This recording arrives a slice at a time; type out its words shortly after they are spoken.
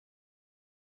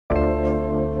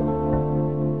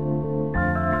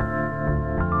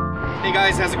Hey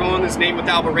guys, how's it going? This is Nate with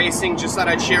Alba Racing. Just thought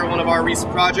I'd share one of our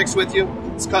recent projects with you.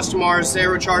 It's customer's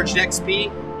Aerocharged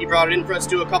XP. He brought it in for us to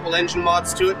do a couple engine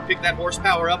mods to it, pick that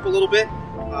horsepower up a little bit.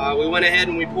 We went ahead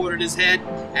and we ported his head,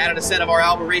 added a set of our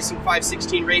Alba Racing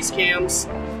 516 race cams,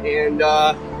 and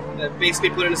basically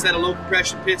put in a set of low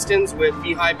compression pistons with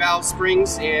V-high valve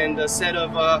springs and a set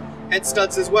of head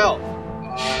studs as well.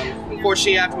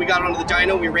 Unfortunately, after we got onto the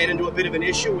dyno, we ran into a bit of an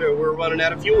issue where we're running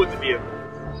out of fuel with the vehicle.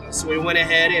 So we went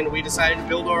ahead and we decided to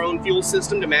build our own fuel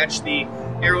system to match the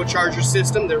Aerocharger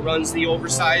system that runs the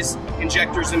oversized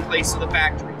injectors in place of the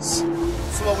factories.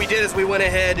 So what we did is we went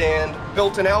ahead and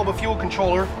built an Alba fuel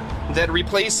controller that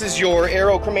replaces your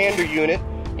Aerocommander unit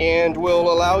and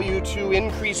will allow you to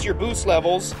increase your boost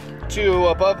levels to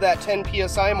above that 10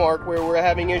 psi mark where we're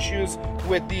having issues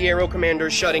with the Aerocommander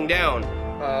shutting down.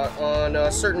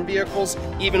 On certain vehicles,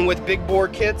 even with big bore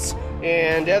kits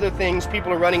and other things,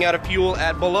 people are running out of fuel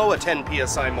at below a 10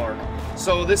 psi mark.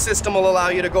 So this system will allow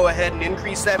you to go ahead and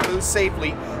increase that boost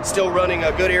safely, still running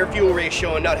a good air-fuel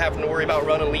ratio and not having to worry about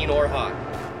running lean or hot.